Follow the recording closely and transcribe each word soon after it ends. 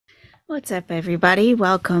What's up, everybody?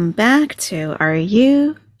 Welcome back to Are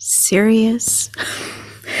You Serious?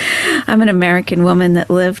 I'm an American woman that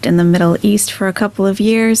lived in the Middle East for a couple of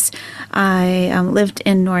years. I lived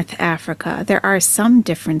in North Africa. There are some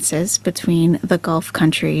differences between the Gulf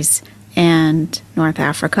countries and North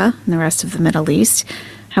Africa and the rest of the Middle East.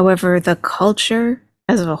 However, the culture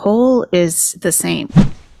as a whole is the same.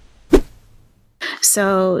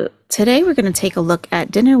 So today we're going to take a look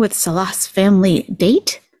at dinner with Salah's family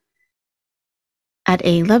date at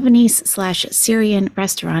a Lebanese/Syrian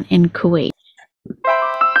restaurant in Kuwait.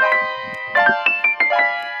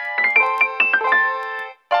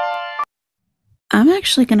 I'm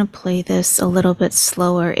actually going to play this a little bit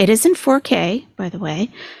slower. It is in 4K, by the way.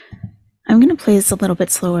 I'm going to play this a little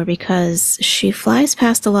bit slower because she flies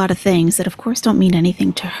past a lot of things that, of course, don't mean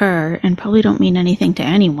anything to her and probably don't mean anything to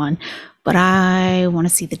anyone. But I want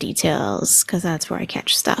to see the details because that's where I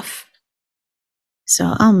catch stuff.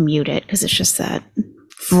 So I'll mute it because it's just that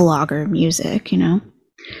vlogger music, you know?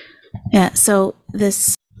 Yeah, so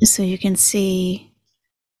you can see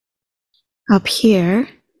up here,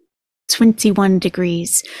 21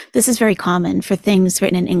 degrees. This is very common for things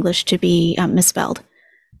written in English to be misspelled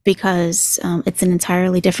because it's an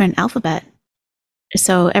entirely different alphabet.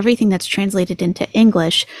 So everything that's translated into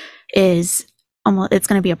English is it's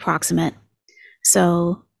going to be approximate.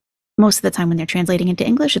 So most of the time when they're translating into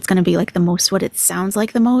English, it's going to be like the most what it sounds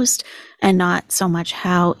like the most and not so much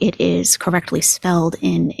how it is correctly spelled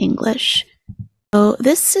in English. So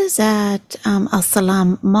this is at Al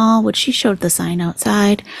Salam Mall, which she showed the sign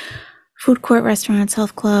outside. Food court, restaurants,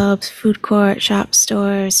 health clubs, food court, shop,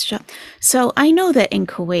 stores. So I know that in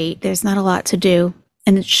Kuwait, there's not a lot to do.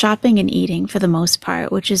 And it's shopping and eating for the most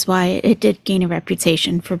part, which is why it did gain a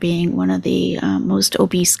reputation for being one of the most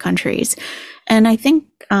obese countries. And I think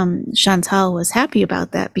Chantal was happy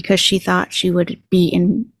about that because she thought she would be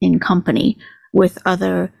in company with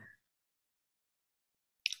other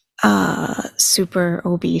super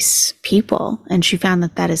obese people. And she found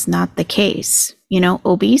that that is not the case. You know,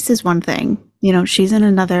 obese is one thing. You know, she's in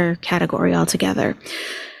another category altogether.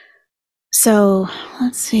 So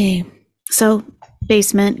let's see. So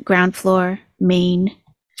basement, ground floor, main,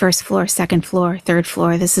 first floor, second floor, third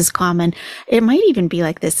floor. This is common. It might even be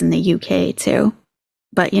like this in the UK too.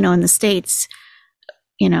 But, you know, in the States,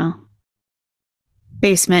 you know,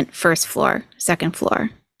 basement, first floor, second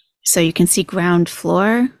floor. So you can see ground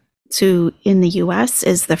floor in the US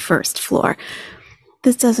is the first floor.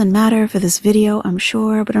 This doesn't matter for this video, I'm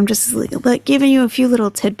sure, but I'm just like giving you a few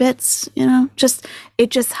little tidbits, you know, it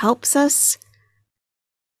just helps us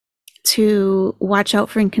to watch out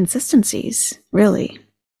for inconsistencies, really.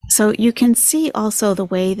 So you can see also the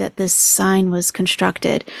way that this sign was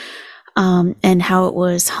constructed and how it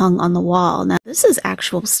was hung on the wall. Now, this is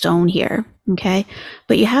actual stone here, okay?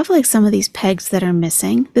 But you have like some of these pegs that are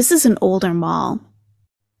missing. This is an older mall.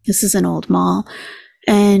 This is an old mall.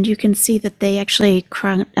 And you can see that they actually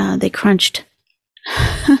crunched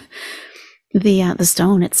the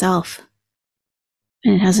stone itself.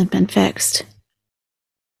 And it hasn't been fixed.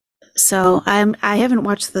 So I haven't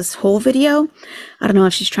watched this whole video. I don't know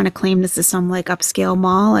if she's trying to claim this is some like upscale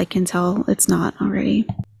mall. I can tell it's not already.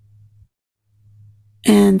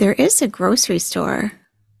 And there is a grocery store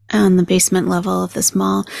on the basement level of this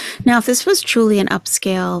mall. Now, if this was truly an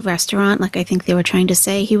upscale restaurant, like I think they were trying to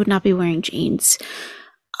say, he would not be wearing jeans.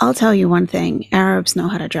 I'll tell you one thing, Arabs know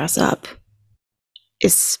how to dress up,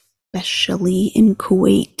 especially in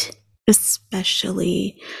Kuwait,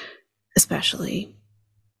 especially.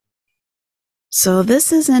 So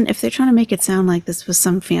this isn't, if they're trying to make it sound like this was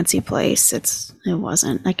some fancy place, it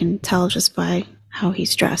wasn't. I can tell just by how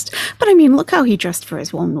he's dressed. But I mean, look how he dressed for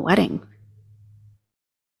his own wedding.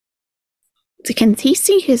 Can he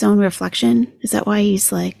see his own reflection? Is that why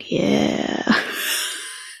he's like, yeah.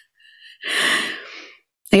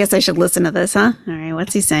 I guess I should listen to this, huh? All right,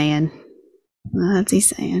 what's he saying? What's he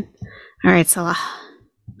saying? All right, Salah,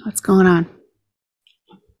 what's going on?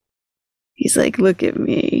 He's like, look at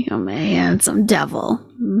me. I'm a handsome devil.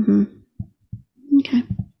 Okay.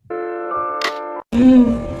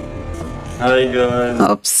 Hi, guys.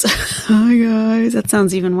 Oops. Hi, guys. That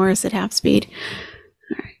sounds even worse at half speed.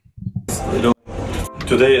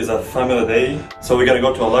 Today is a family day, so we're gonna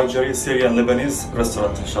go to a luxury Syrian Lebanese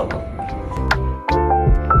restaurant, inshallah.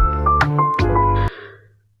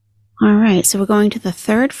 All right, so we're going to the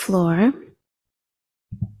third floor.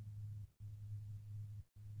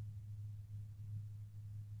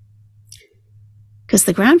 Because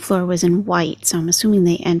the ground floor was in white, so I'm assuming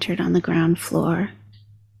they entered on the ground floor.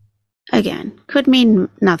 Again, could mean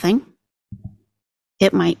nothing.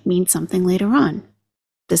 It might mean something later on.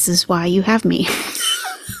 This is why you have me.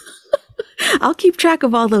 I'll keep track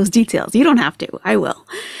of all those details. You don't have to. I will.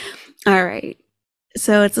 All right.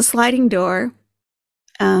 So it's a sliding door.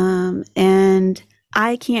 And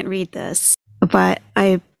I can't read this, but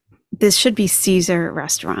this should be Caesar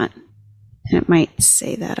restaurant. And it might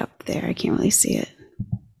say that up there. I can't really see it.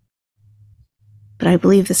 But I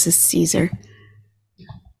believe this is Caesar.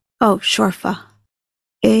 Oh, Shorfa.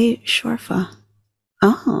 A Shorfa.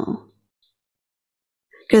 Oh.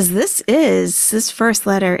 Because this first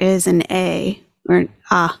letter is an A, or an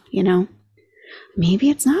A, you know. Maybe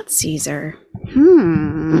it's not Caesar.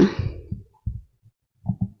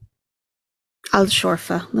 Al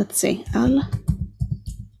Shorfa. Let's see. Al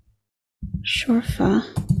Shorfa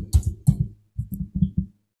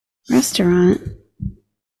Restaurant,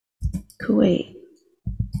 Kuwait.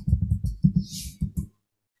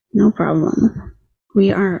 No problem.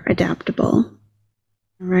 We are adaptable.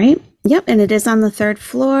 All right. Yep, and it is on the 3rd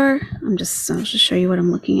floor. I'll just show you what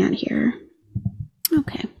I'm looking at here.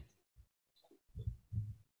 Okay.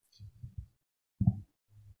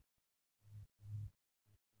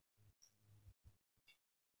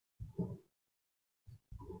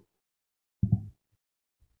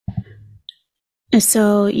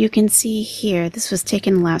 So you can see here, this was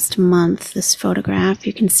taken last month, this photograph.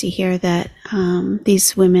 You can see here that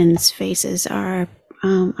these women's faces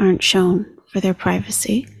aren't shown for their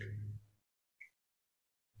privacy.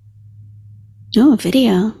 Oh, a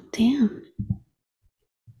video. Damn.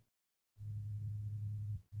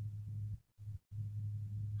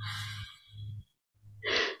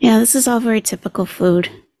 Yeah, this is all very typical food.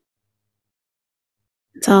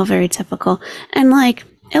 It's all very typical. And like,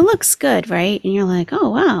 it looks good, right? And you're like,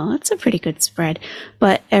 oh, wow, that's a pretty good spread.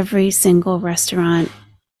 But every single restaurant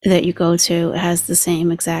that you go to has the same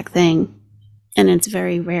exact thing. And it's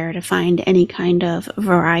very rare to find any kind of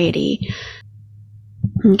variety.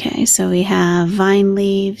 Okay, so we have vine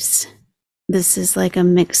leaves. This is like a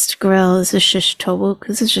mixed grill. This is shish tobuk.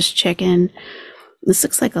 This is just chicken. This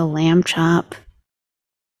looks like a lamb chop.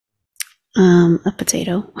 A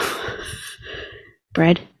potato.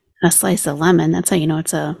 Bread. A slice of lemon. That's how you know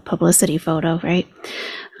it's a publicity photo, right?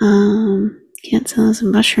 Can't tell.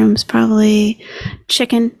 Some mushrooms, probably.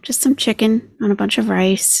 Chicken. Just some chicken on a bunch of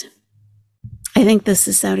rice. I think this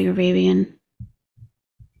is Saudi Arabian.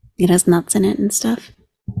 It has nuts in it and stuff.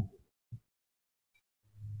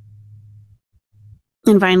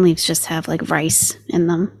 And vine leaves just have like rice in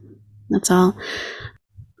them. That's all.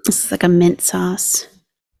 This is like a mint sauce.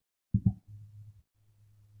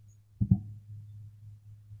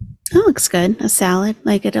 That looks good. A salad.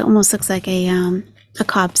 Like it almost looks like a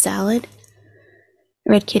Cobb salad.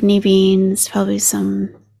 Red kidney beans, probably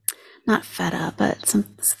some, not feta, but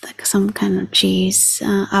some kind of cheese.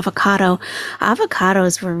 Avocado.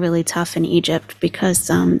 Avocados were really tough in Egypt because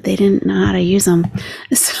they didn't know how to use them.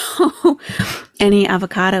 So any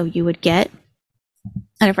avocado you would get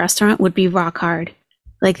at a restaurant would be rock hard.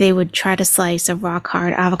 Like they would try to slice a rock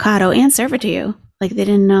hard avocado and serve it to you. Like they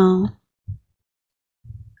didn't know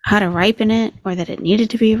how to ripen it or that it needed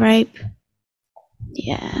to be ripe.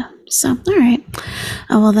 Yeah, so all right.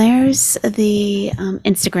 Well, there's the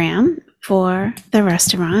Instagram for the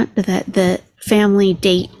restaurant that the family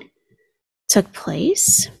date took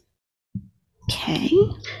place.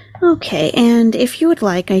 Okay, and if you would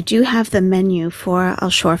like, I do have the menu for Al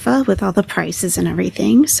Shorfa with all the prices and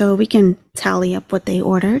everything, so we can tally up what they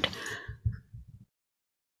ordered.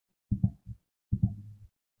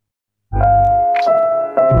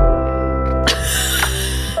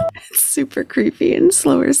 It's super creepy and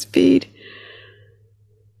slower speed.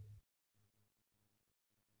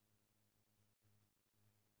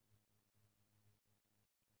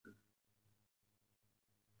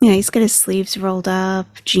 Yeah, he's got his sleeves rolled up,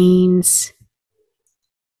 jeans.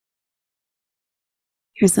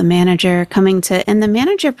 Here's the manager coming to, and the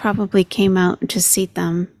manager probably came out to seat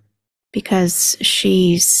them because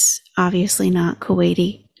she's obviously not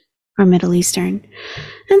Kuwaiti or Middle Eastern.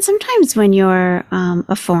 And sometimes when you're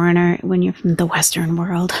a foreigner, when you're from the Western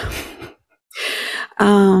world,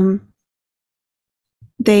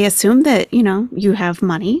 they assume that, you know, you have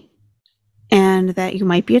money and that you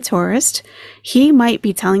might be a tourist. He might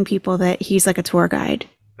be telling people that he's like a tour guide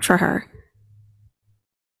for her.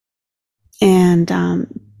 And,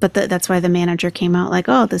 but that's why the manager came out like,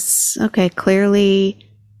 oh, okay,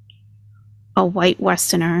 clearly a white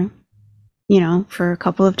Westerner, you know, for a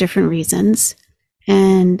couple of different reasons.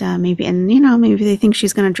 And maybe they think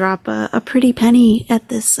she's going to drop a pretty penny at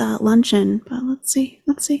this luncheon. But let's see.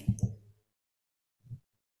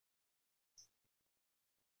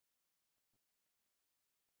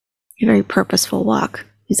 A very purposeful walk.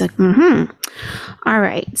 He's like, All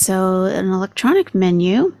right, so an electronic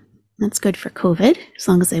menu. That's good for COVID, as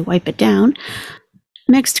long as they wipe it down.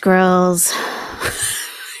 Mixed grills.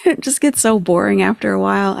 It just gets so boring after a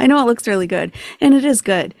while. I know it looks really good, and it is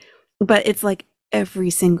good, but it's like every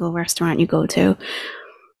single restaurant you go to.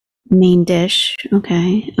 Main dish,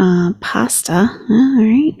 okay. Pasta, all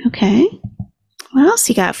right, okay. What else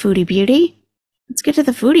you got, Foodie Beauty? Let's get to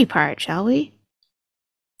the foodie part, shall we?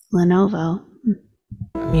 Lenovo.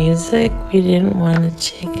 Music, we didn't want to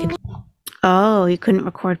take it. Oh, you couldn't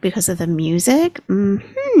record because of the music? Let's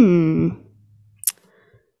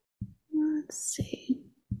see.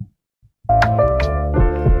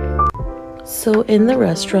 So in the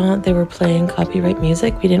restaurant, they were playing copyright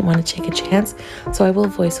music. We didn't want to take a chance, so I will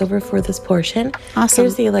voice over for this portion. Awesome.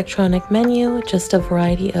 Here's the electronic menu, just a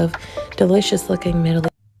variety of delicious-looking Middle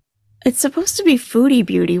Eastern. It's supposed to be Foodie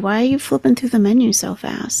Beauty. Why are you flipping through the menu so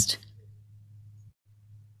fast?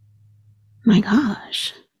 My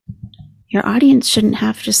gosh. Your audience shouldn't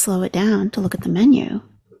have to slow it down to look at the menu.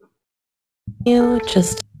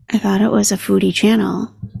 I thought it was a foodie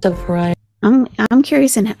channel. A variety. I'm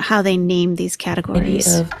curious in how they name these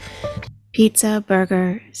categories. Of pizza,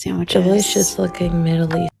 burger, sandwiches. Delicious looking Middle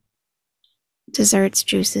Eastern. Desserts,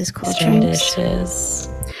 juices, cold drinks. Dishes.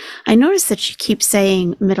 I noticed that she keeps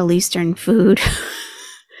saying Middle Eastern food.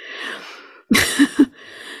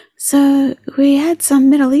 So we had some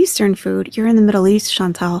Middle Eastern food. You're in the Middle East,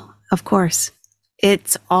 Chantal. Of course.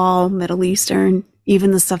 It's all Middle Eastern.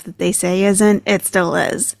 Even the stuff that they say isn't, it still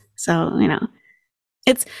is. So, you know.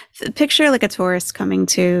 It's picture like a tourist coming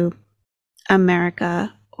to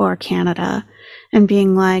America or Canada and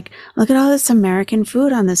being like, look at all this American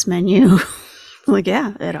food on this menu. Like,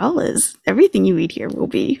 yeah, it all is. Everything you eat here will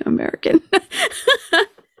be American.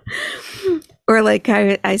 Or like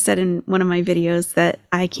I said in one of my videos that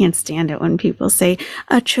I can't stand it when people say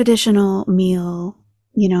a traditional meal,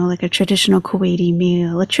 you know, like a traditional Kuwaiti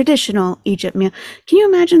meal, a traditional Egypt meal. Can you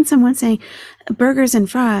imagine someone saying burgers and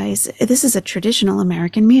fries? This is a traditional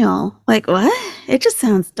American meal. Like, what? It just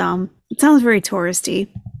sounds dumb. It sounds very touristy.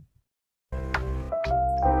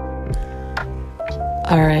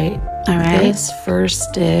 All right. This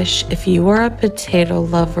first dish, if you are a potato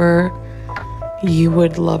lover, you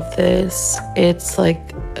would love this. It's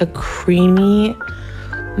like a creamy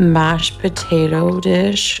mashed potato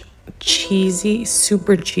dish. Cheesy,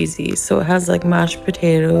 super cheesy. So it has like mashed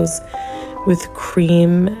potatoes with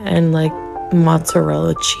cream and like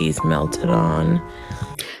mozzarella cheese melted on.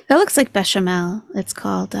 That looks like bechamel. It's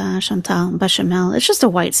called Chantal bechamel. It's just a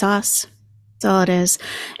white sauce. That's all it is.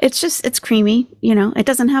 It's creamy, you know. It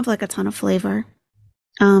doesn't have like a ton of flavor.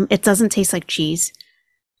 It doesn't taste like cheese.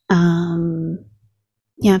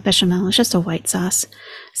 Yeah, bechamel. It's just a white sauce.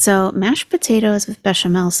 So mashed potatoes with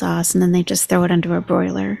bechamel sauce, and then they just throw it under a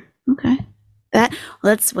broiler. Okay.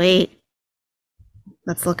 Let's wait.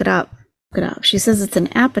 Let's look it up. Look it up. She says it's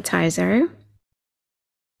an appetizer.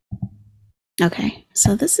 Okay,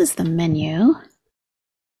 so this is the menu.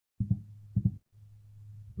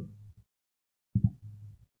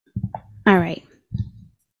 All right.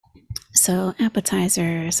 So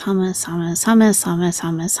appetizers, hummus,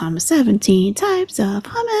 17 types of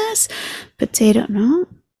hummus. Potato, no.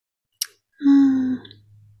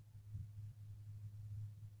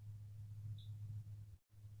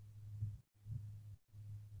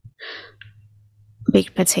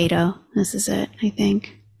 Baked potato. This is it, I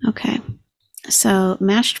think. Okay. So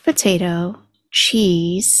mashed potato,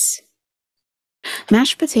 cheese,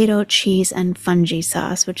 and fungi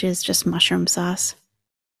sauce, which is just mushroom sauce.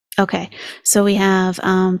 Okay, so we have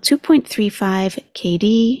 2.35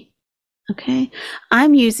 KD. Okay,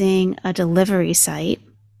 I'm using a delivery site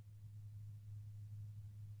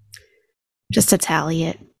just to tally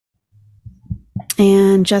it.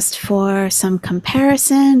 And just for some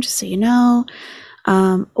comparison, just so you know,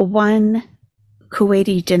 1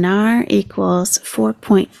 Kuwaiti dinar equals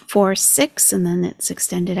 4.46, and then it's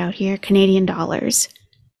extended out here, Canadian dollars.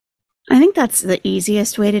 I think that's the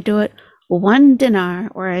easiest way to do it. 1 dinar,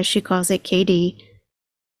 or as she calls it, KD,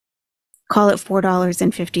 call it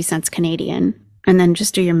 $4.50 Canadian, and then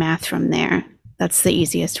just do your math from there. That's the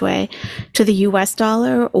easiest way. To the US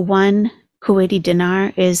dollar, 1 Kuwaiti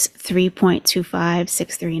dinar is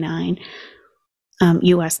 3.25639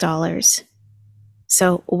 US dollars.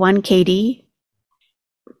 So 1 KD,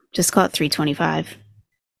 just call it 325.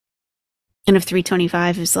 And if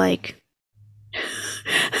 325 is like,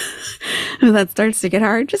 that starts to get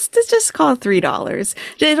hard, just call it $3.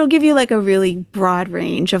 It'll give you like a really broad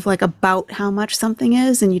range of like about how much something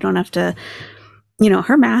is, and you don't have to, you know,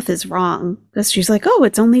 her math is wrong because she's like, oh,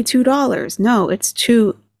 it's only $2. No, it's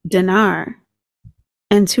 2 dinar.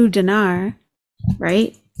 And 2 dinar,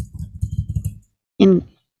 right?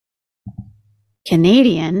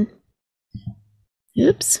 Canadian,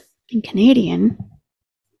 oops, in Canadian,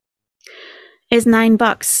 is $9,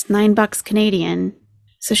 $9 Canadian.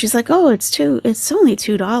 So she's like, oh, it's only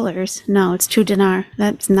 $2. No, it's 2 dinar.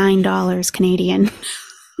 That's $9 Canadian.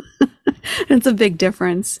 It's a big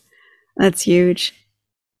difference. That's huge.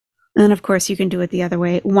 And then, of course, you can do it the other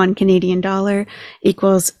way. 1 Canadian dollar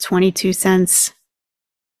equals 22 cents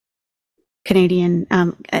Canadian,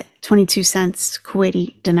 22 cents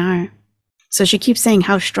Kuwaiti dinar. So she keeps saying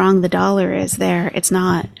how strong the dollar is there. It's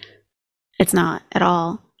not. It's not at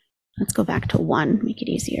all. Let's go back to 1, make it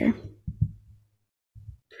easier.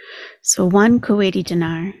 So 1 Kuwaiti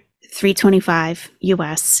dinar, 325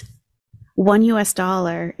 US. 1 US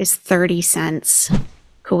dollar is 30 cents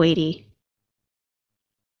Kuwaiti.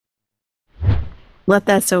 Let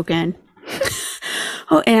that soak in.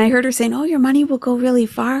 Oh, and I heard her saying, oh, your money will go really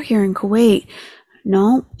far here in Kuwait.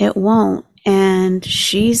 No, it won't. And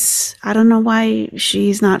I don't know why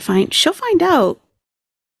she's not fine. She'll find out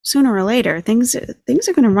sooner or later. Things are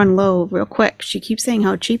going to run low real quick. She keeps saying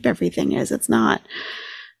how cheap everything is. It's not.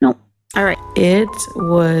 No. All right. It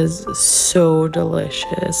was so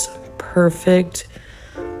delicious. Perfect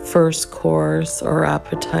first course or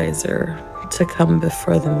appetizer to come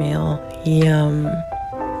before the meal. Yum.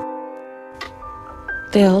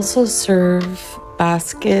 They also serve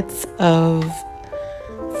baskets of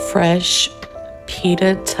fresh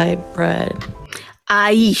pita type bread.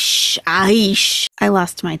 Aish. I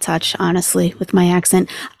lost my touch, honestly, with my accent.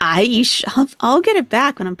 Aish. I'll get it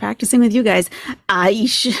back when I'm practicing with you guys.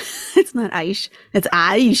 Aish. It's not Aish. It's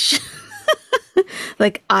Aish.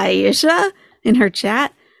 Like Aisha in her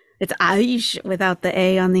chat. It's Aish without the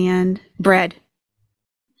A on the end. Bread.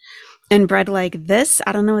 And bread like this,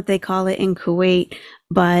 I don't know what they call it in Kuwait,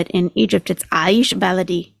 but in Egypt, it's Aish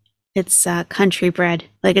baladi. It's country bread.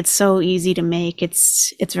 Like, it's so easy to make.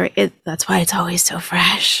 That's why it's always so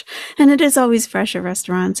fresh. And it is always fresh at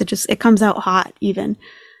restaurants. It comes out hot even.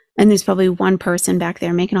 And there's probably one person back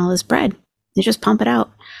there making all this bread. They just pump it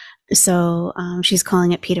out. So she's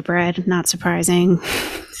calling it pita bread. Not surprising.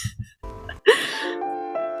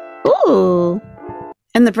 Ooh.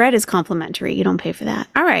 And the bread is complimentary. You don't pay for that.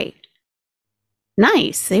 All right.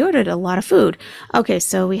 Nice. They ordered a lot of food. Okay,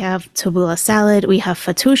 so we have tabbouleh salad. We have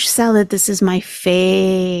fattoush salad. This is my favorite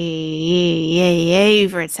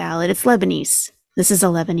salad. It's Lebanese. This is a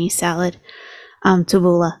Lebanese salad.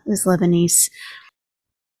 Tabbouleh is Lebanese.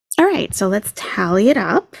 All right, so let's tally it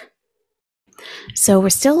up. So we're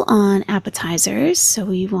still on appetizers. So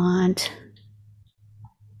we want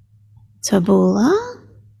tabbouleh.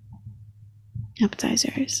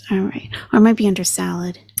 Appetizers. All right. Or it might be under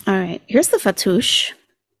salad. All right. Here's the fattoush.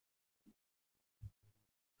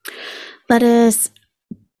 Lettuce,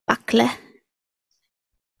 bakle.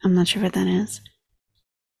 I'm not sure what that is.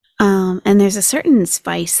 And there's a certain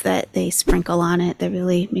spice that they sprinkle on it that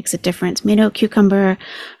really makes a difference. Tomato, cucumber,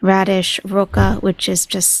 radish, roca, which is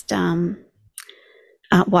just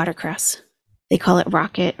watercress. They call it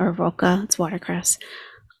rocket or roca. It's watercress.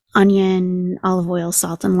 Onion, olive oil,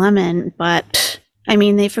 salt, and lemon. But, I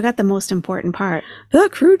mean, they forgot the most important part. The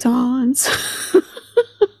croutons.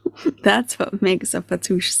 That's what makes a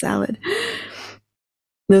fattoush salad.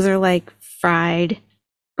 Those are like fried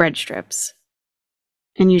bread strips.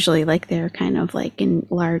 And usually, like, they're kind of like in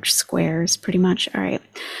large squares, pretty much. All right.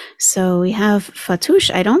 So we have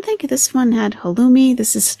fattoush. I don't think this one had halloumi.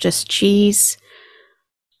 This is just cheese.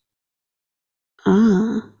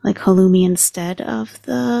 Like halloumi instead of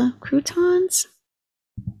the croutons.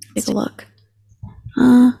 Take a look.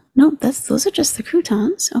 Nope, those are just the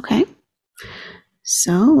croutons. Okay.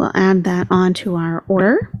 So we'll add that onto our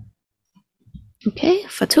order. Okay,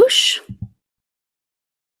 fattoush.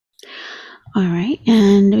 All right,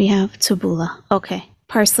 and we have tabbouleh. Okay,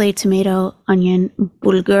 parsley, tomato, onion,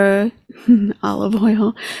 bulgur, olive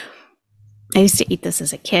oil. I used to eat this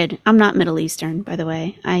as a kid. I'm not Middle Eastern, by the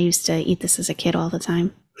way. I used to eat this as a kid all the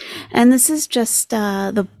time. And this is just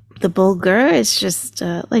the bulgur is just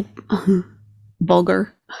like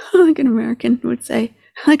bulgur, like an American would say,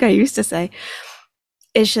 like I used to say.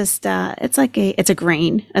 It's just it's a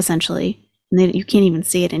grain essentially. And you can't even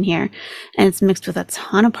see it in here. And it's mixed with a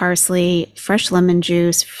ton of parsley, fresh lemon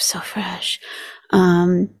juice, so fresh,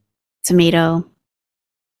 tomato,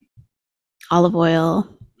 olive oil,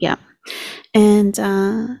 yeah. And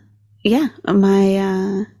yeah,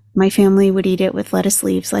 my family would eat it with lettuce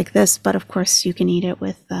leaves like this, but of course you can eat it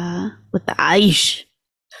with the aish.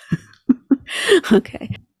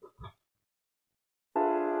 Okay.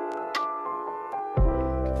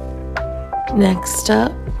 Next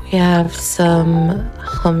up, we have some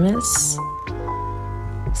hummus,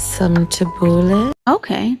 some tabbouleh.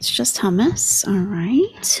 Okay, it's just hummus. All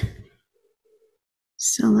right.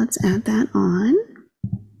 So let's add that on.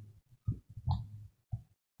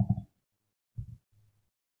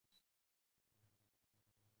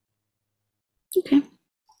 Okay.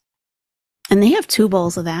 And they have 2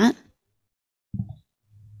 bowls of that.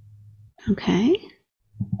 Okay.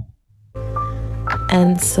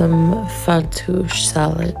 And some fattoush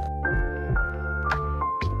salad.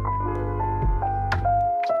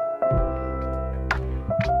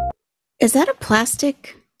 Is that a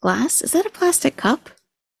plastic glass? Is that a plastic cup?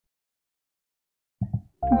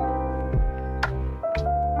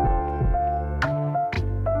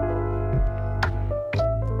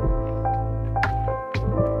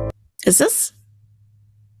 Is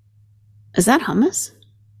that hummus?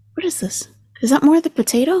 What is this? Is that more of the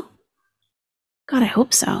potato? God, I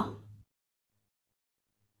hope so.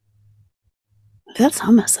 If that's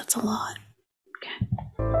hummus, that's a lot. Okay.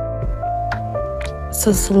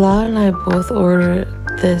 So Salah and I both ordered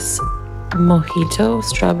this mojito,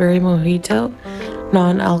 strawberry mojito,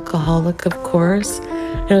 non-alcoholic, of course.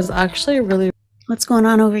 It was actually really... What's going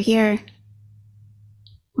on over here?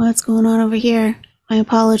 What's going on over here? My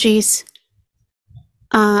apologies.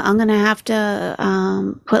 I'm gonna have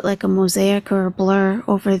to put like a mosaic or a blur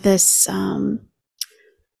over this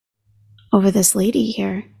lady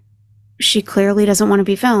here. She clearly doesn't want to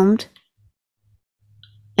be filmed.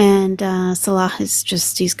 And Salah is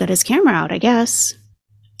just, he's got his camera out, I guess.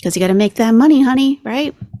 Because you got to make that money, honey,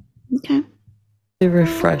 right? Okay.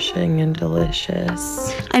 refreshing and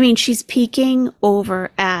delicious. I mean, she's peeking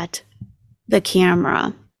over at the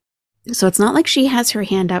camera. So it's not like she has her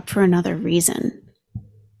hand up for another reason.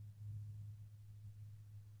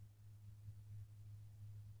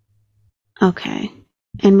 Okay.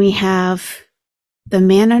 And we have the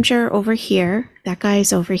manager over here. That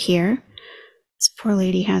guy's over here. This poor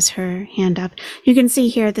lady has her hand up. You can see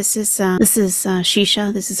here, this is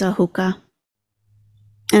shisha. This is a hookah.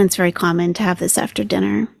 And it's very common to have this after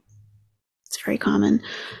dinner. It's very common.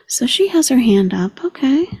 So she has her hand up.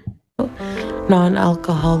 Okay.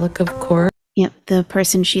 Non-alcoholic, of course. Yep, the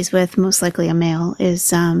person she's with, most likely a male,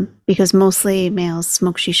 is because mostly males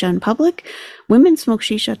smoke shisha in public. Women smoke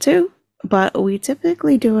shisha too, but we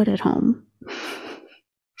typically do it at home.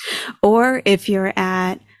 Or if you're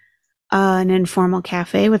at an informal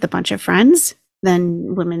cafe with a bunch of friends,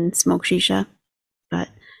 then women smoke shisha. But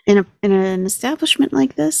in an establishment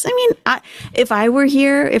like this, I mean, if I were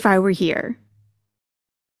here, I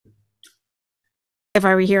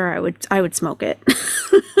would smoke it.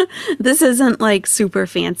 This isn't like super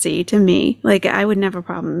fancy to me. Like, I would never have a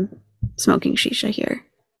problem smoking shisha here.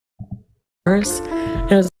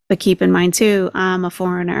 But keep in mind too, I'm a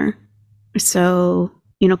foreigner. So,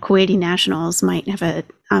 you know, Kuwaiti nationals might have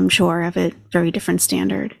I'm sure, have a very different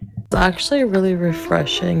standard. It's actually really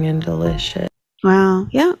refreshing and delicious. Wow.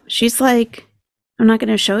 Yeah. She's like, I'm not going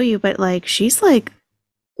to show you, but like, she's like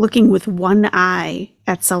looking with one eye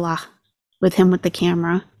at Salah, with him with the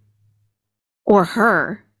camera. Or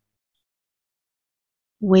her.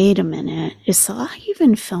 Wait a minute. Is Salah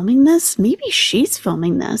even filming this? Maybe she's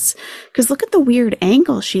filming this. Because look at the weird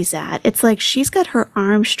angle she's at. It's like she's got her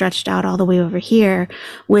arm stretched out all the way over here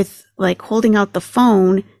with like holding out the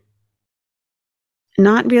phone.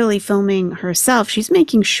 Not really filming herself. She's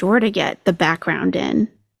making sure to get the background in.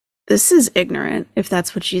 This is ignorant if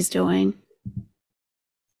that's what she's doing.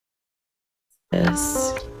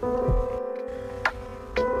 Yes.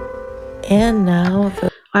 And now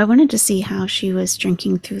I wanted to see how she was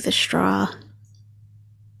drinking through the straw.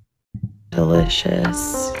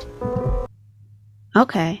 Delicious.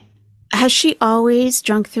 Okay. Has she always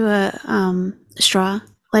drunk through a straw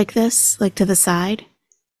like this, like to the side?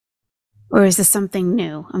 Or is this something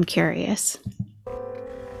new? I'm curious.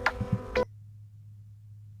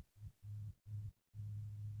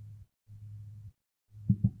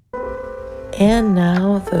 And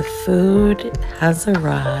now the food has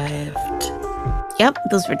arrived. Yep,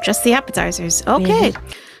 those were just the appetizers. Okay,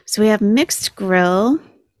 so we have mixed grill.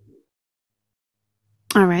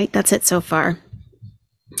 All right, that's it so far.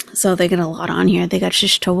 So they got a lot on here. They got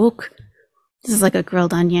shish tawuk. This is like a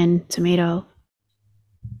grilled onion, tomato,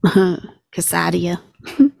 quesadilla.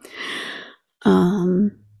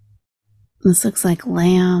 This looks like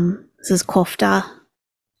lamb. This is kofta.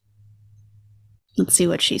 Let's see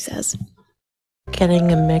what she says.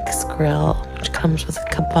 Getting a mixed grill, which comes with a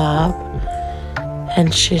kebab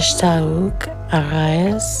and shish taouk,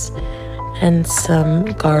 rice, and some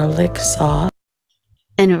garlic sauce.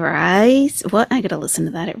 And rice? What? I gotta listen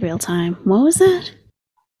to that at real time. What was that?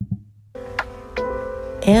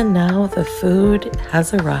 And now the food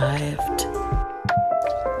has arrived.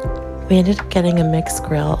 We ended up getting a mixed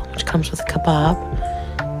grill, which comes with a kebab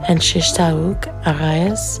and shish taouk,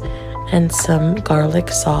 arayes, and some garlic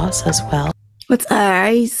sauce as well. What's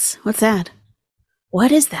arayes? What's that?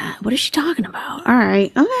 What is that? What is she talking about? All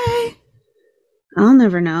right, okay. I'll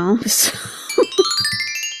never know.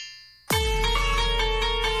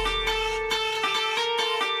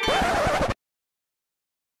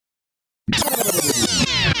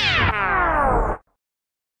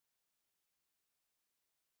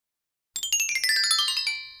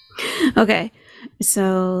 Okay,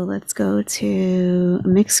 so let's go to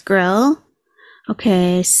mixed grill.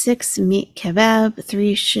 Okay, 6 meat kebab,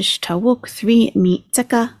 3 shish taouk, 3 meat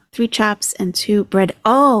tikka, 3 chops, and 2 bread.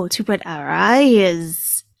 Oh, 2 bread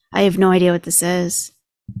arayes. I have no idea what this is.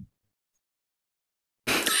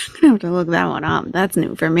 I'm gonna have to look that one up. That's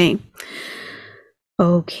new for me.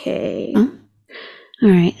 Okay. All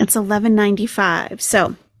right, it's $11.95.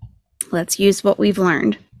 So let's use what we've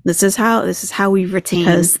learned. This is how we retain,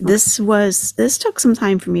 because this took some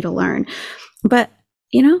time for me to learn. But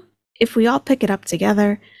you know, if we all pick it up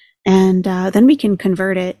together, and then we can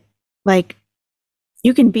convert it. Like,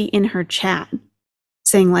 you can be in her chat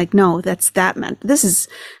saying like, no, that's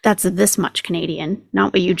this much Canadian,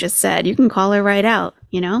 not what you just said. You can call her right out,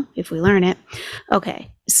 you know, if we learn it. Okay,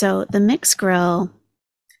 so the mixed grill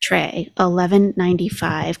tray,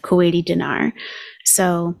 $11.95 Kuwaiti dinar.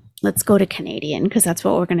 So let's go to Canadian, because that's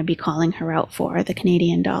what we're going to be calling her out for, the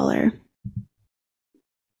Canadian dollar.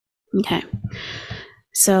 Okay.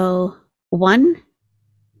 So 1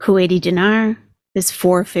 Kuwaiti dinar is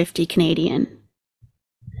 450 Canadian.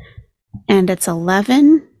 And it's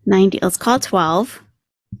 11.90. Let's call it 12.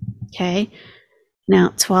 Okay.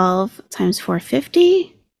 Now 12 times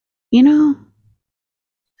 450, you know,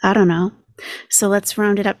 I don't know. So let's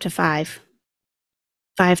round it up to 5.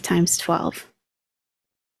 5 times 12.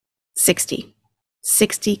 60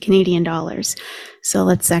 Canadian dollars. So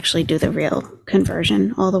let's actually do the real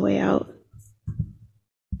conversion all the way out.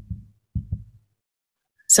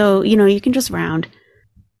 So, you know, you can just round.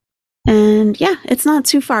 And yeah, it's not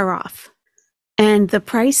too far off. And the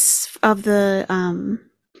price of the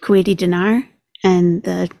Kuwaiti dinar and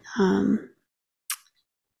the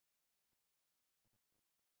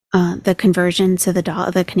conversion to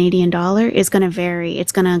the Canadian dollar is going to vary.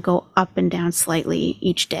 It's going to go up and down slightly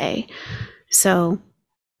each day. So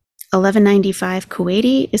 $11.95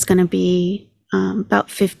 Kuwaiti is going to be about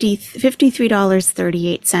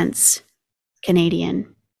 $53.38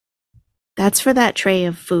 Canadian. That's for that tray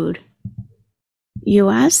of food.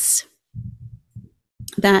 US,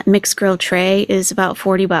 that mixed grill tray is about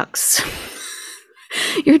 $40.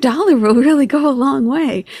 Your dollar will really go a long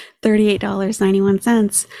way.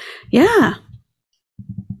 $38.91. Yeah.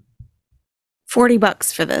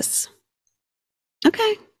 $40 for this.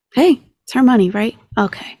 Okay. Hey, it's her money, right?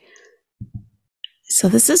 Okay. So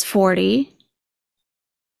this is 40.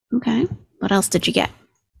 Okay. What else did you get?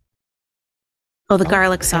 Oh, the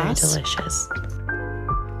garlic sauce. Very delicious.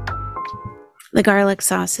 The garlic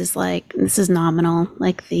sauce is like, this is nominal.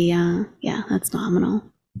 Like the, yeah, that's nominal.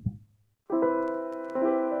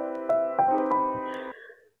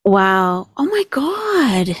 Wow. Oh my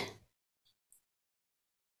God.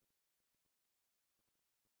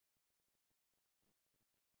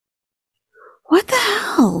 What the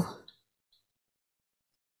hell?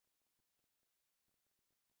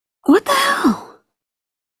 What the hell?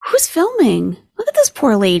 Who's filming? Look at this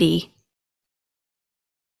poor lady.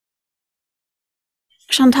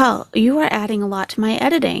 Chantal, you are adding a lot to my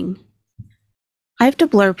editing. I have to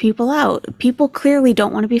blur people out. People clearly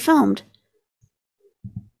don't want to be filmed.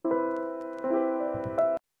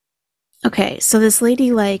 Okay, so this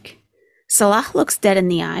lady, like, Salah looks dead in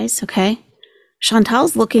the eyes, okay?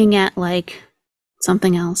 Chantal's looking at, like,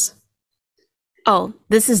 something else. Oh,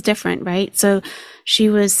 this is different, right? So she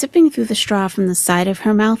was sipping through the straw from the side of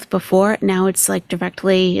her mouth before. Now it's, like,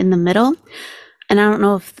 directly in the middle. And I don't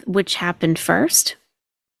know which happened first.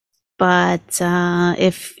 But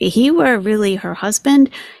if he were really her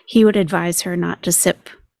husband, he would advise her not to sip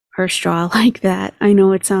her straw like that. I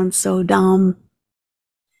know it sounds so dumb.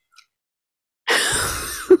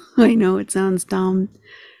 I know it sounds dumb.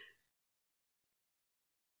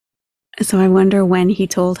 So I wonder when he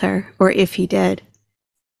told her, or if he did.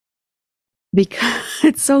 Because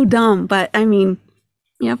it's so dumb. But I mean,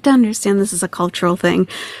 you have to understand this is a cultural thing.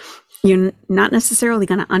 You're not necessarily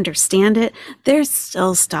going to understand it. There's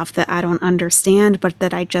still stuff that I don't understand, but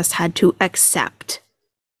that I just had to accept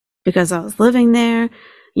because I was living there.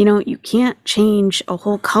 You know, you can't change a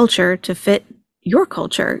whole culture to fit your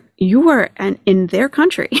culture. You are in their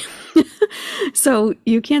country. So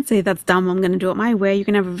you can't say that's dumb. I'm going to do it my way. You're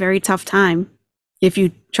going to have a very tough time. if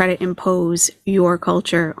you try to impose your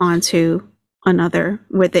culture onto another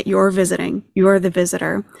with that you're visiting. You're the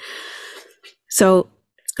visitor. So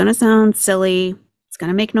it's going to sound silly. It's going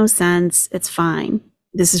to make no sense. It's fine.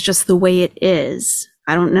 This is just the way it is.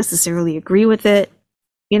 I don't necessarily agree with it.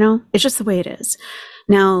 You know, it's just the way it is.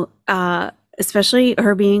 Now, especially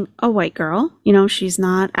her being a white girl, you know, she's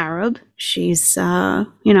not Arab. She's,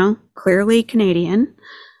 you know, clearly Canadian,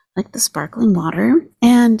 like the sparkling water.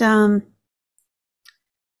 And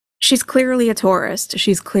she's clearly a tourist.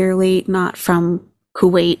 She's clearly not from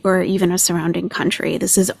Kuwait or even a surrounding country.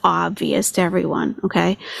 This is obvious to everyone,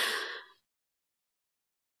 okay?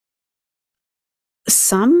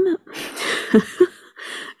 Some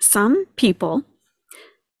people,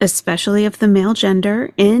 especially of the male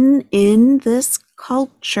gender in this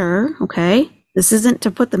culture, okay? This isn't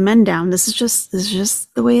to put the men down. This is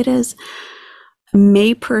just the way it is.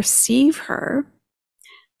 May perceive her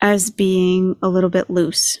as being a little bit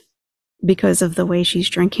loose because of the way she's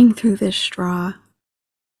drinking through this straw.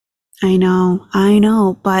 I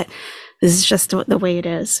know, but this is just the way it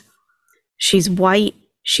is. She's white.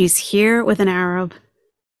 She's here with an Arab.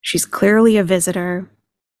 She's clearly a visitor.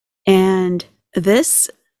 And this,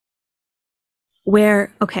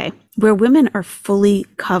 where women are fully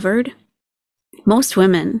covered, most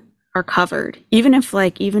women are covered. Even if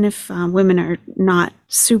women are not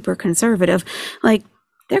super conservative, like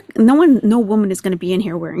no woman is going to be in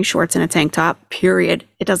here wearing shorts and a tank top, period.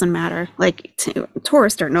 It doesn't matter. Like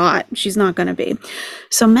tourist or not, she's not going to be.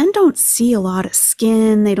 So men don't see a lot of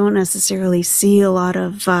skin. They don't necessarily see a lot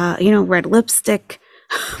of, red lipstick.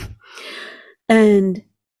 And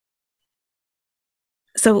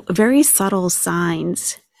so very subtle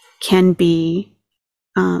signs can be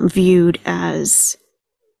viewed as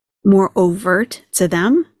more overt to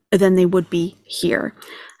them than they would be here.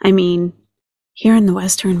 I mean, here in the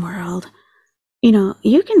Western world, you know,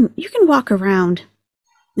 you can walk around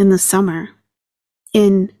in the summer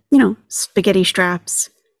in, you know, spaghetti straps,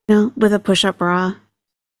 you know, with a push-up bra,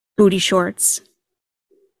 booty shorts,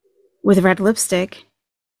 with red lipstick,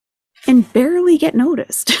 and barely get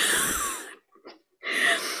noticed.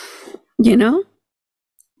 You know?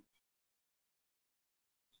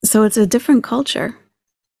 So it's a different culture.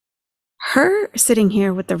 Her sitting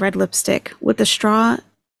here with the red lipstick, with the straw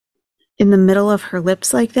in the middle of her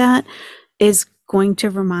lips like that, is going to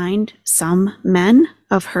remind some men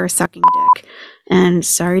of her sucking dick. And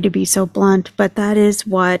sorry to be so blunt, but that is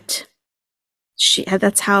what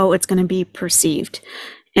that's how it's going to be perceived.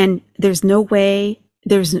 And there's no way,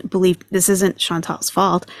 this isn't Chantal's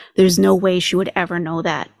fault. There's no way she would ever know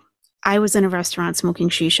that. I was in a restaurant smoking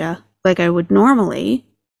shisha like I would normally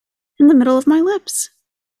in the middle of my lips.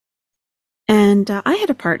 And I had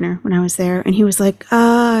a partner when I was there, and he was like,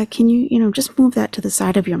 can you, just move that to the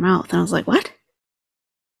side of your mouth? And I was like, what?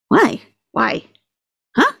 Why?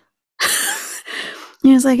 Huh?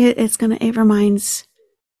 He was like, it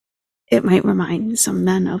might remind some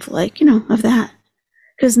men of of that.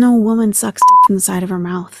 Because no woman sucks dick from the side of her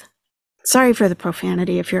mouth. Sorry for the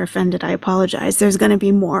profanity. If you're offended, I apologize. There's going to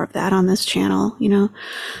be more of that on this channel, you know.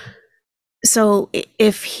 So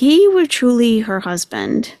if he were truly her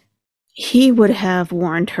husband, he would have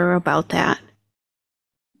warned her about that.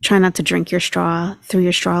 Try not to drink through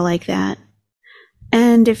your straw like that.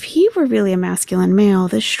 And if he were really a masculine male,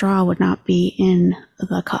 this straw would not be in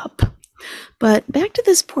the cup. But back to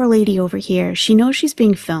this poor lady over here. She knows she's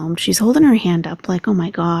being filmed. She's holding her hand up like, oh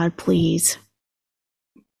my God, please.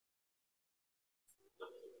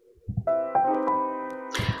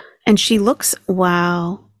 And she looks,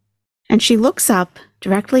 wow. And she looks up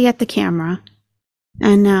directly at the camera.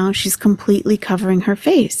 And now she's completely covering her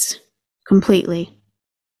face. Completely.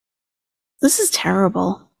 This is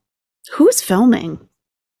terrible. Who's filming?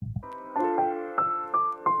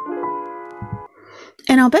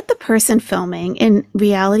 And I'll bet the person filming, in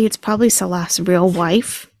reality, it's probably Salah's real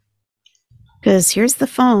wife. Because here's the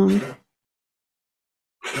phone.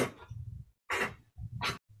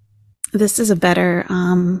 This is a better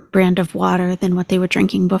brand of water than what they were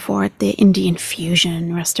drinking before at the Indian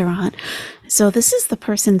fusion restaurant. So this is the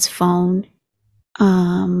person's phone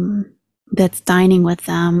that's dining with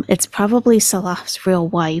them. It's probably Salah's real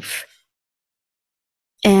wife.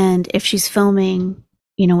 And if she's filming,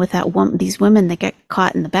 with these women that get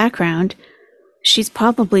caught in the background, she's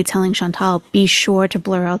probably telling Chantal, be sure to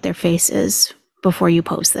blur out their faces before you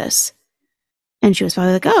post this. And she was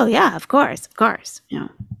probably like, oh yeah, of course.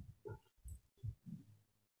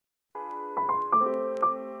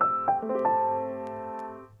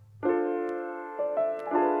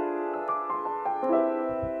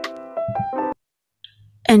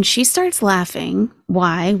 And she starts laughing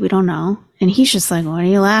Why? We don't know. And he's just like, what are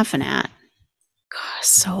you laughing at? God,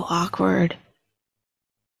 so awkward.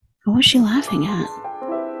 What was she laughing at?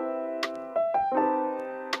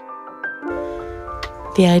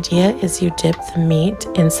 The idea is you dip the meat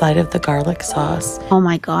inside of the garlic sauce. Oh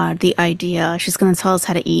my God, the idea. She's going to tell us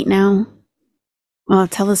how to eat now? Well,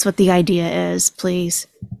 tell us what the idea is, please.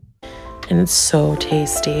 And it's so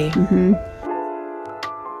tasty. Mm-hmm.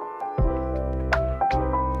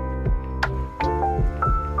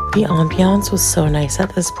 The ambiance was so nice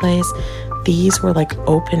at this place. These were like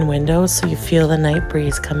open windows, so you feel the night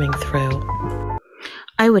breeze coming through.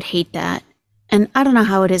 I would hate that. And I don't know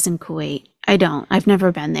how it is in Kuwait. I don't. I've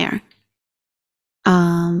never been there.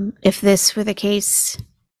 If this were the case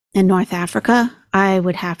in North Africa, I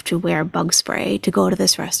would have to wear bug spray to go to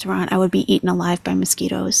this restaurant. I would be eaten alive by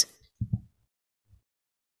mosquitoes.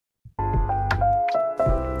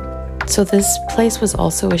 So this place was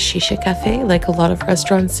also a shisha cafe, like a lot of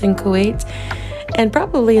restaurants in Kuwait, and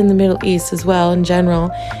probably in the Middle East as well in general.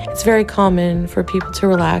 It's very common for people to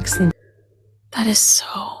relax. And that is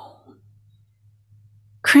so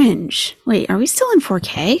cringe. Wait, are we still in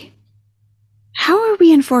 4K? How are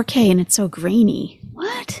we in 4K and it's so grainy?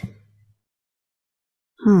 What?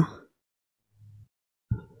 Huh.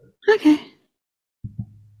 Okay.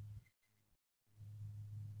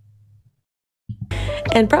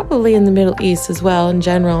 And probably in the Middle East as well in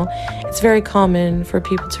general. It's very common for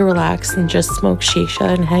people to relax and just smoke shisha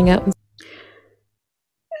and hang out.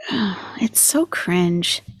 It's so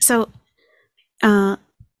cringe. So,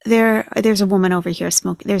 there's a woman over here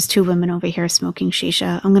smoking. There's two women over here smoking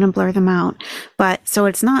shisha. I'm gonna blur them out. But so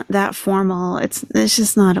it's not that formal. It's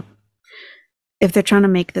just not a. If they're trying to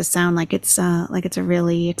make this sound like it's a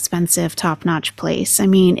really expensive, top-notch place. I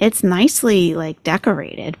mean, it's nicely like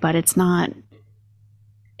decorated, but it's not.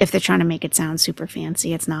 If they're trying to make it sound super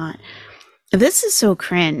fancy, it's not. This is so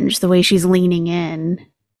cringe, the way she's leaning in.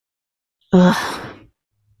 Ugh.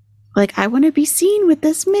 Like, I want to be seen with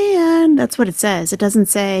this man. That's what it says. It doesn't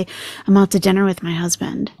say, I'm out to dinner with my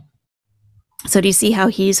husband. So do you see how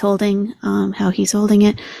he's holding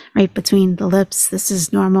it right between the lips? This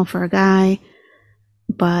is normal for a guy.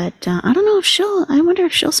 But I don't know if I wonder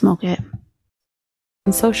if she'll smoke it.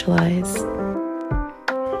 And socialize.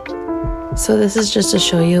 So this is just to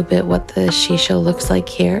show you a bit what the shisha looks like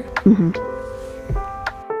here. Mm-hmm.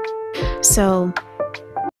 So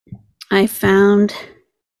I found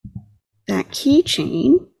that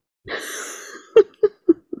keychain.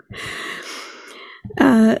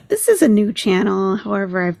 This is a new channel.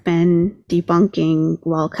 However, I've been debunking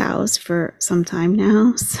lol cows for some time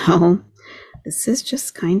now. So this is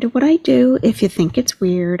just kind of what I do. If you think it's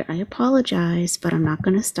weird, I apologize, but I'm not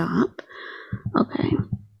going to stop. Okay.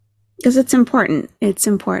 Because it's important. It's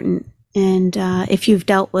important. And if you've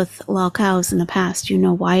dealt with lol cows in the past, you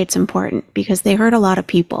know why it's important. Because they hurt a lot of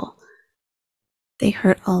people. They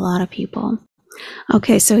hurt a lot of people.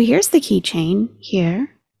 Okay, so here's the keychain here.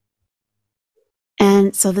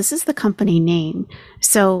 And so this is the company name.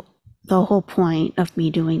 So the whole point of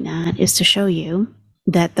me doing that is to show you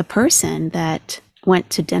that the person that went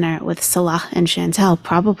to dinner with Salah and Chantal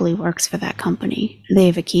probably works for that company. They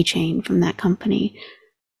have a keychain from that company.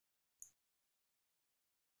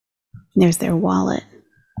 There's their wallet.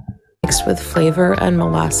 Mixed with flavor and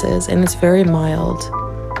molasses, and it's very mild.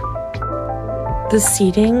 The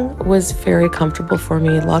seating was very comfortable for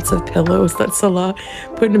me. Lots of pillows that Salah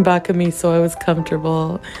put in the back of me, so I was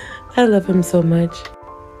comfortable. I love him so much.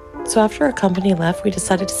 So after our company left, we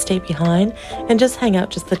decided to stay behind and just hang out,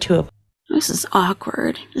 just the two of us. This is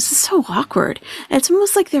awkward. This is so awkward. It's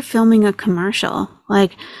almost like they're filming a commercial.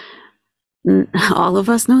 Like, all of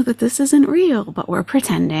us know that this isn't real, but we're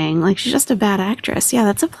pretending. Like, she's just a bad actress. Yeah,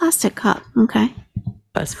 that's a plastic cup. Okay.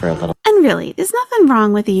 Us for a little. And really, there's nothing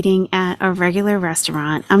wrong with eating at a regular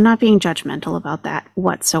restaurant. I'm not being judgmental about that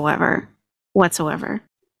whatsoever.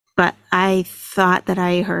 But I thought that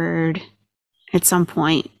I heard at some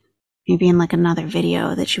point, maybe in like another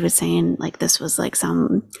video, that she was saying like this was like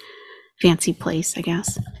some fancy place, I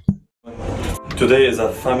guess. Today is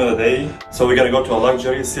a family day, so we're gonna go to a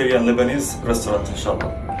luxury Syrian Lebanese restaurant,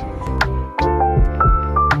 inshallah.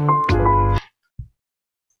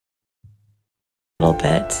 Little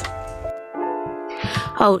bit.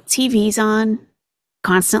 Oh, TVs on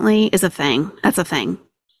constantly is a thing. That's a thing.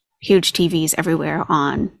 Huge TVs everywhere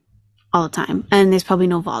on all the time. And there's probably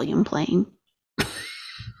no volume playing.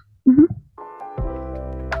 Mm-hmm.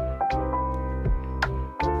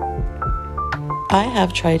 I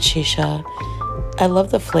have tried shisha. I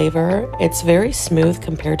love the flavor. It's very smooth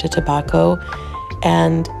compared to tobacco,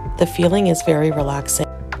 and the feeling is very relaxing.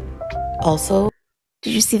 Also,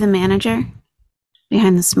 did you see the manager?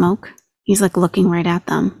 behind the smoke. He's like looking right at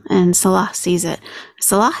them, and Salah sees it.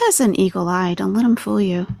 Salah has an eagle eye. Don't let him fool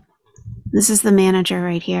you. This is the manager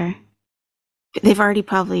right here. They've already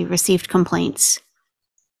probably received complaints.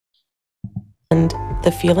 And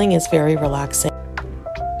the feeling is very relaxing.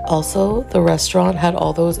 Also, the restaurant had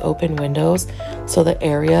all those open windows, so the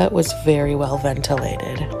area was very well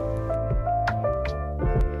ventilated.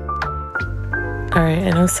 Alright, I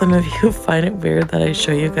know some of you find it weird that I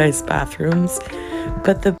show you guys bathrooms,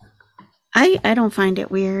 but I don't find it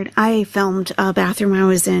weird. I filmed a bathroom I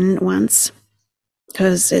was in once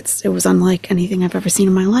because it was unlike anything I've ever seen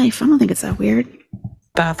in my life. I don't think it's that weird.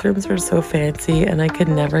 bathrooms are so fancy and I could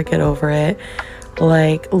never get over it.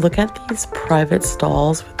 Like, look at these private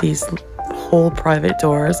stalls with these whole private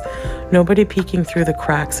doors. Nobody peeking through the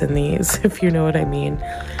cracks in these, if you know what I mean.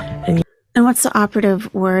 And what's the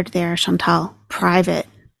operative word there, Chantal? Private.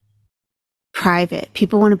 Private.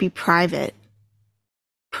 People want to be private.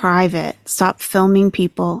 Private. Stop filming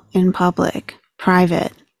people in public.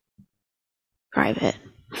 Private. Private.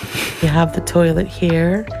 You have the toilet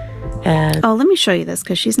here. And oh, let me show you this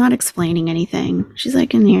because she's not explaining anything. She's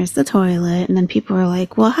like, and here's the toilet. And then people are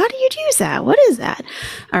like, well, how do you use that? What is that?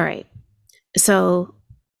 All right. So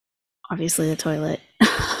obviously the toilet.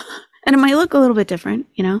 And it might look a little bit different,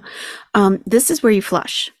 you know. This is where you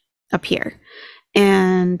flush up here.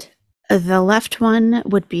 And the left one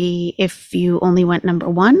would be if you only went number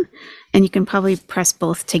 1. And you can probably press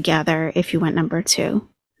both together if you went number 2.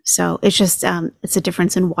 So it's just, it's a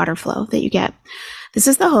difference in water flow that you get. This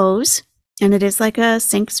is the hose, and it is like a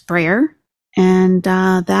sink sprayer. And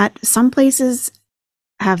that some places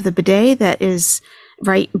have the bidet that is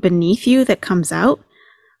right beneath you that comes out.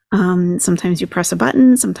 Sometimes you press a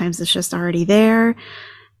button, sometimes it's just already there.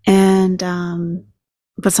 And,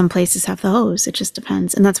 but some places have the hose. It just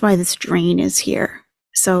depends. And that's why this drain is here.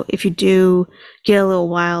 So if you do get a little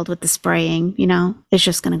wild with the spraying, you know, it's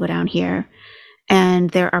just going to go down here. And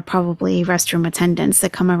there are probably restroom attendants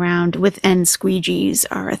that come around with, and squeegees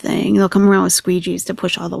are a thing. They'll come around with squeegees to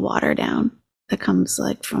push all the water down that comes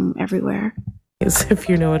like from everywhere. if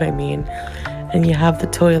you know what I mean. And you have the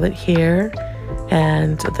toilet here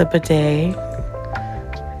and the bidet.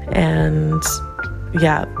 And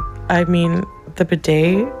yeah, I mean, the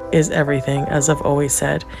bidet is everything, as I've always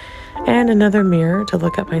said. And another mirror to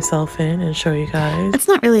look at myself in and show you guys. It's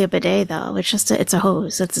not really a bidet though. It's just it's a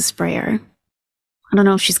hose. It's a sprayer. I don't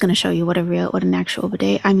know if she's going to show you what an actual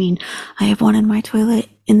bidet. I mean, I have one in my toilet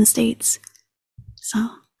in the States. So,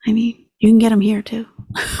 I mean, you can get them here too.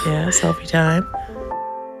 Yeah, selfie time.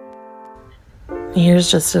 Here's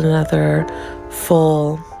just another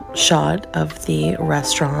full shot of the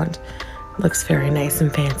restaurant. Looks very nice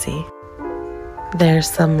and fancy. There's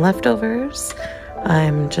some leftovers.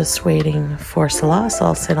 I'm just waiting for Salah, so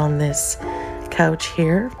I'll sit on this couch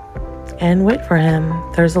here and wait for him.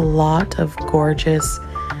 There's a lot of gorgeous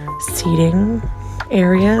seating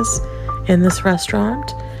areas in this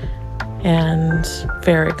restaurant and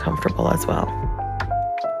very comfortable as well.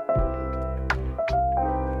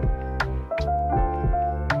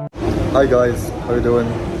 Hi guys, how you doing?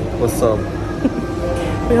 What's up?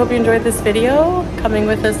 We hope you enjoyed this video, coming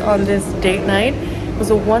with us on this date night. It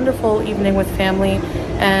was a wonderful evening with family,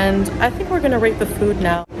 and I think we're gonna rate the food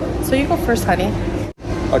now. So you go first, honey.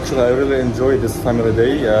 Actually, I really enjoyed this family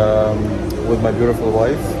day with my beautiful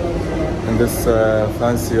wife in this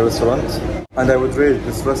fancy restaurant. And I would rate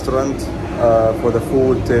this restaurant for the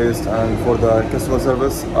food taste and for the customer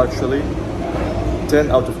service, actually, 10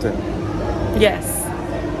 out of 10. Yes.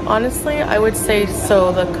 Honestly, I would say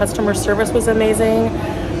so. The customer service was amazing.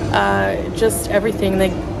 Just everything,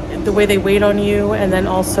 the way they wait on you, and then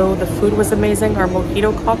also the food was amazing. Our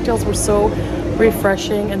mojito cocktails were so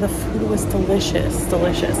refreshing, and the food was delicious.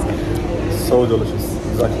 So delicious,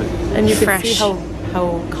 exactly. And you can see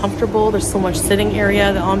how comfortable. There's so much sitting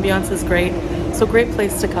area. The ambiance is great. So great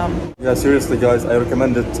place to come. Yeah, seriously guys, I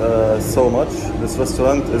recommend it so much. This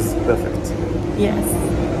restaurant is perfect. Yes.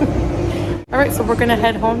 All right, so we're gonna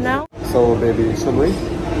head home now. So baby, should we?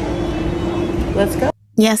 Let's go.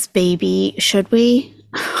 Yes, baby. Should we?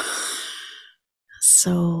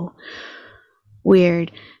 So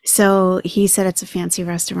weird. So he said it's a fancy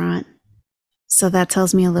restaurant. So that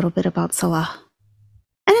tells me a little bit about Salah.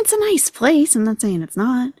 And it's a nice place. I'm not saying it's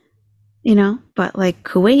not, you know, but like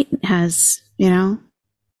Kuwait has, you know,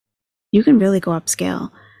 you can really go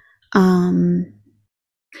upscale.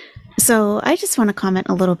 So I just want to comment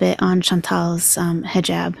a little bit on Chantal's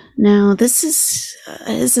hijab. Now, this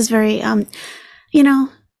is very, you know,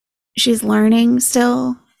 she's learning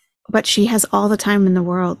still, but she has all the time in the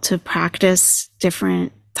world to practice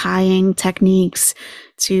different tying techniques,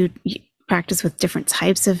 to practice with different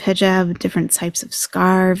types of hijab, different types of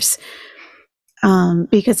scarves.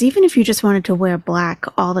 Because even if you just wanted to wear black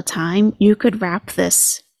all the time, you could wrap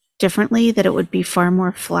this differently, that it would be far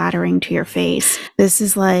more flattering to your face. This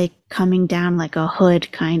is like coming down like a hood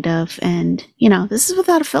kind of, and this is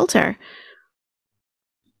without a filter.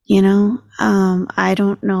 I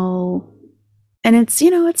don't know. And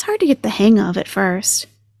it's hard to get the hang of at first.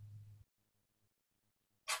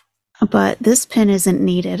 But this pin isn't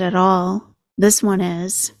needed at all. This one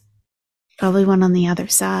is. Probably one on the other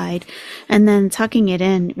side. And then tucking it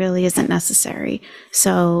in really isn't necessary.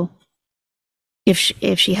 So if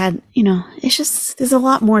she had, it's just, there's a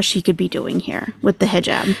lot more she could be doing here with the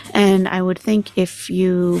hijab. And I would think if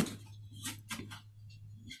you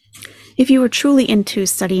were truly into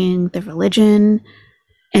studying the religion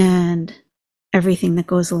and everything that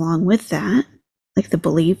goes along with that, like the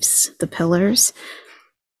beliefs, the pillars,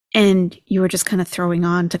 and you were just kind of throwing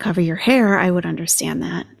on to cover your hair, I would understand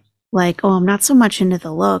that. Like, oh, I'm not so much into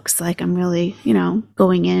the looks, like I'm really,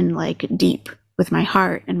 going in like deep with my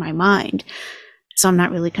heart and my mind. So I'm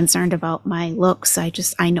not really concerned about my looks. I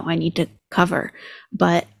know I need to cover.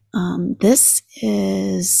 But this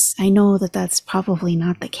is, I know that that's probably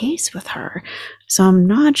not the case with her. So I'm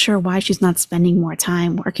not sure why she's not spending more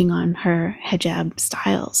time working on her hijab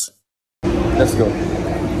styles. Let's go.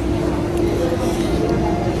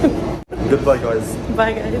 Goodbye, guys.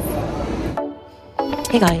 Bye, guys.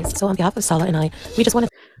 Hey guys, so on behalf of Salah and I, we just want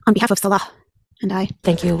to, on behalf of Salah and I,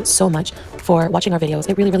 thank you so much for watching our videos.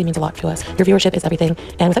 It really, really means a lot to us. Your viewership is everything,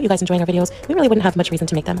 and without you guys enjoying our videos, we really wouldn't have much reason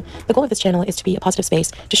to make them. The goal of this channel is to be a positive space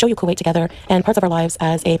to show you Kuwait together and parts of our lives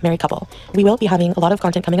as a married couple. We will be having a lot of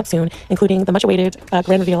content coming up soon, including the much-awaited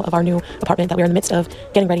grand reveal of our new apartment that we're in the midst of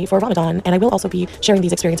getting ready for Ramadan, and I will also be sharing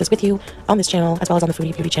these experiences with you on this channel as well as on the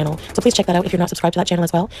Foodie Beauty channel. So please check that out if you're not subscribed to that channel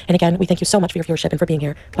as well. And again, we thank you so much for your viewership and for being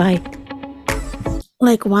here. Bye.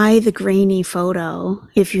 Like, why the grainy photo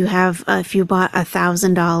if you bought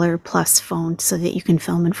 $1,000 plus phone so that you can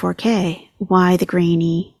film in 4K? Why the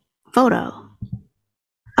grainy photo?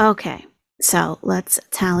 Okay, so let's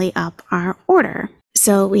tally up our order.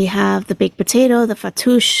 So we have the baked potato, the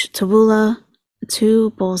fattoush, tabbouleh, 2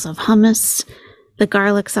 bowls of hummus, the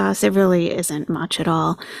garlic sauce, it really isn't much at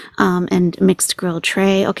all, and mixed grilled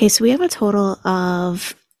tray. Okay, so we have a total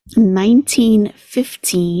of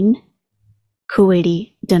 1915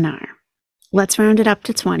 Kuwaiti dinar. Let's round it up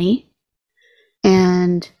to 20.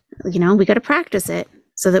 And, we got to practice it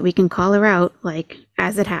so that we can call her out, like,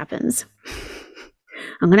 as it happens.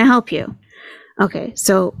 I'm going to help you. Okay,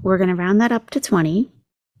 so we're going to round that up to 20.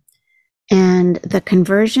 And the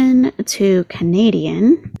conversion to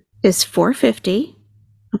Canadian is 450.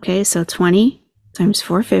 Okay, so 20 times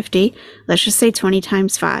 450. Let's just say 20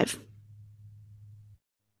 times 5.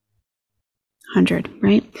 100,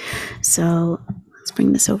 right? So let's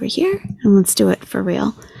bring this over here and let's do it for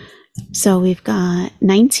real. So we've got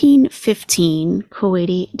 1915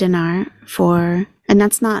 Kuwaiti dinar and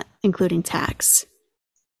that's not including tax.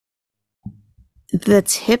 The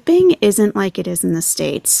tipping isn't like it is in the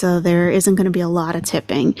States, so there isn't going to be a lot of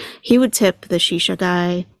tipping. He would tip the shisha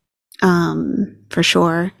guy, for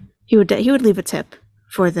sure. He would leave a tip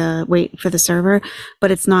for the server,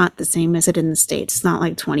 but it's not the same as it in the States. It's not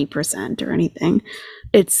like 20% or anything.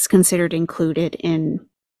 It's considered included in,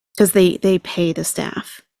 because they pay the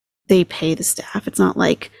staff. They pay the staff. It's not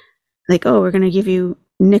like, oh, we're going to give you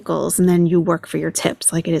nickels and then you work for your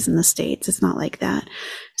tips like it is in the States. It's not like that.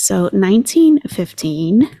 So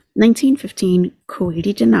 1915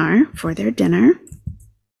 Kuwaiti dinar for their dinner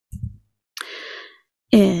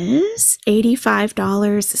is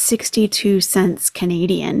 $85.62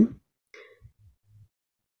 Canadian.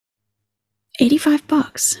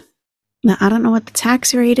 $85. Now, I don't know what the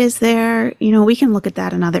tax rate is there. We can look at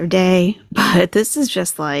that another day, but this is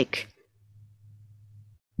just for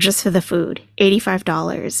the food,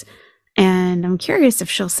 $85. And I'm curious if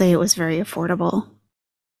she'll say it was very affordable.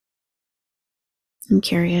 I'm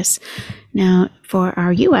curious. Now, for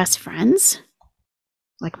our US friends,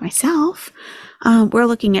 like myself, we're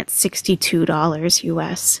looking at $62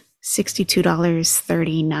 US,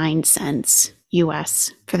 $62.39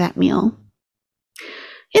 US for that meal.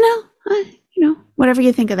 Whatever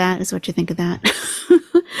you think of that is what you think of that.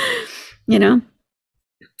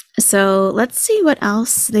 So let's see what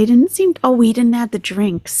else. They didn't seem, we didn't add the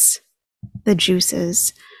drinks, the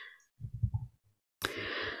juices.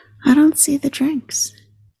 I don't see the drinks.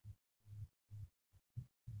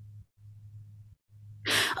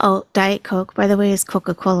 Oh, Diet Coke, by the way, is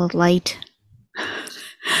Coca-Cola Light.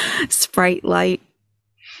 Sprite Light.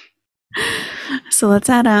 So we'll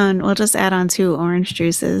just add on 2 orange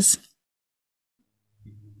juices.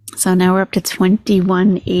 So now we're up to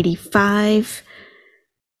 2185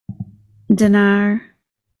 dinar,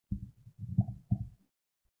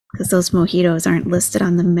 because those mojitos aren't listed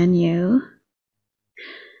on the menu.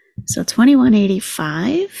 So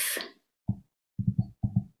 2185.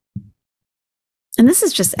 And this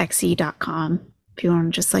is just xe.com if you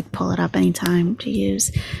want to just like pull it up anytime to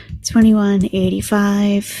use.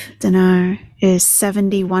 2185 dinar is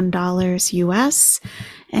 $71 US,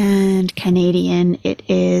 and Canadian it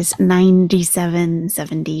is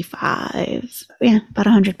 97.75. Yeah, about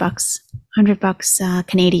 $100. $100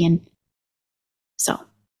 Canadian. So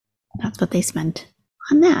that's what they spent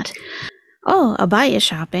on that. Oh, Abaya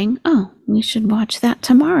shopping. Oh, we should watch that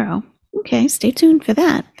tomorrow. Okay, stay tuned for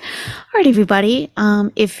that. All right, everybody.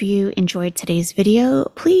 If you enjoyed today's video,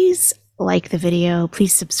 please like the video.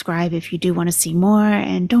 Please subscribe if you do want to see more.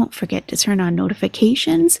 And don't forget to turn on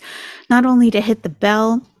notifications, not only to hit the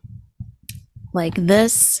bell like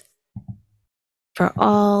this for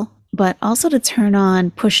all, but also to turn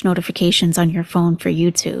on push notifications on your phone for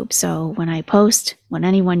YouTube. So when I post, when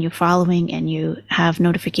anyone you're following and you have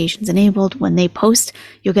notifications enabled, when they post,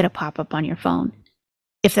 you'll get a pop-up on your phone.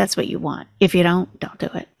 If that's what you want. If you don't do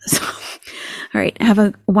it. So, all right. Have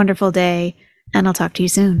a wonderful day, and I'll talk to you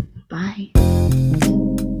soon. Bye.